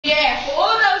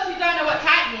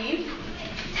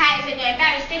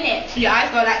innit? Your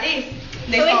eyes go like this.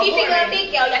 So if you think you're a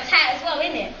big girl, you're tight as well,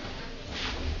 innit?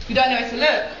 You don't know where to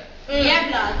look. Yeah,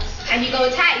 blood. And you go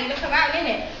tight, you look around,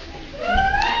 innit?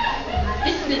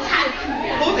 This is the tight crew.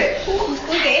 Pause it. Pause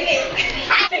it, innit?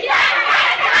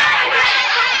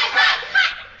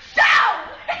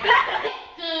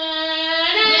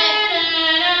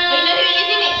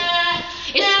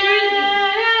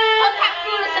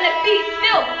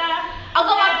 I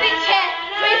got my bitch hair,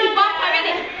 crazy bumper in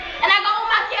it, and I got all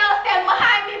my girls there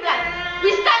behind me, like,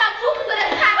 we stand up talking to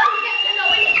the time to get to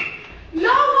know it. No,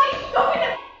 what are you stopping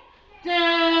it?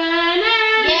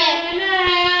 Yeah,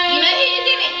 you know who is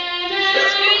in it?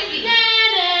 It's Scroozy.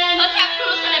 What's that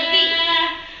cruise on a beat?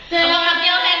 I got my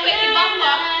girl hair, crazy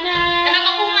bumper, and I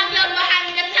got all my girls behind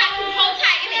me, the time to hold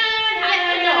tight in it. Let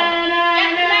them know.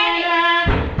 Let them learn it.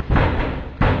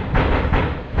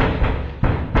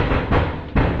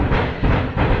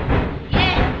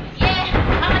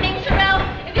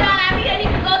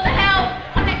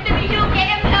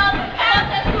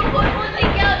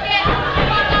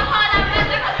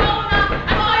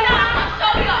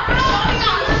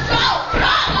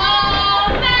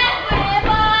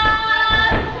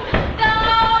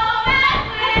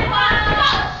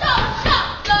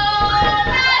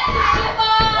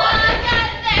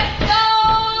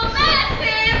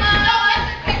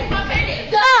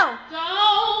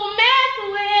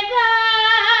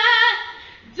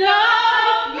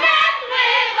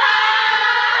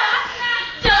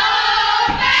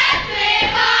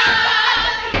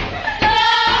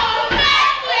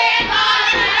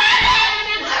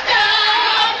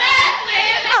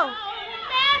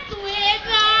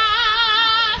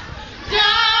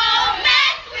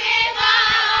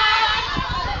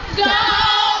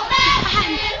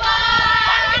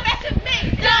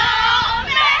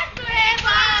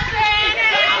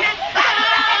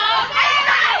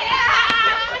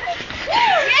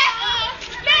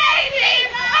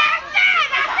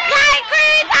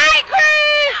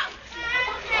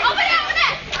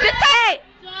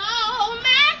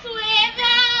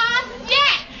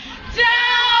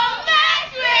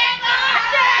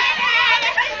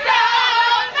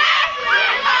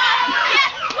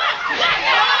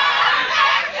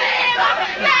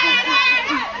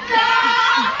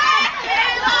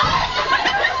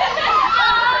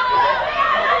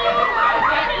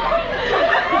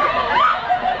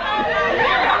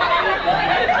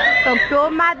 Some pure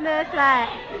madness, like.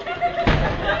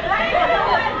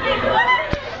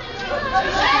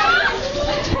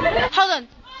 Hold on.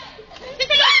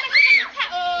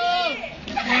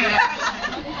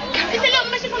 There's a little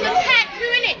message from the tag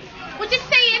crew, innit? We're just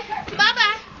saying bye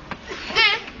bye.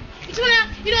 You just wanna,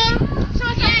 you know, show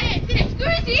us something, innit?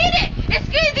 Scroozy, innit? It's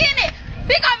Scroozy, innit?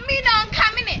 Big up me now and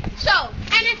Cam, innit? So,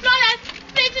 and then Flawless,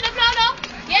 stay to the Flawless.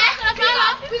 Yeah, to the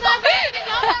Flawless. We got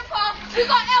we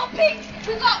got LPs.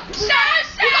 We got Sharon.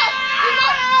 We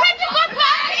got Critical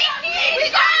Party. We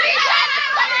got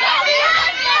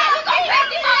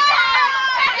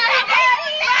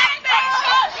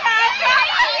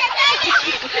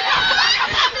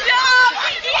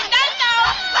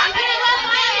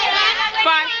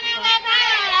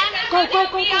Go, go, go,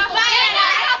 go.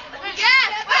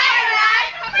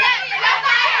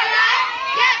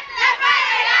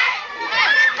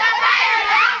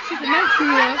 She's a nice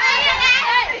girl.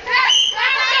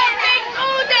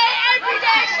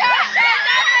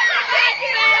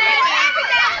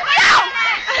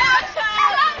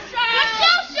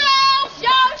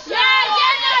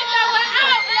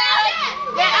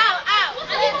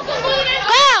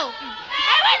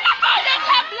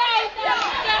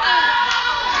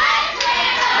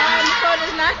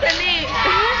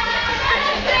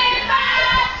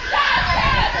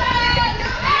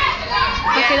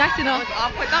 Okay, that's enough.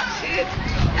 Our production.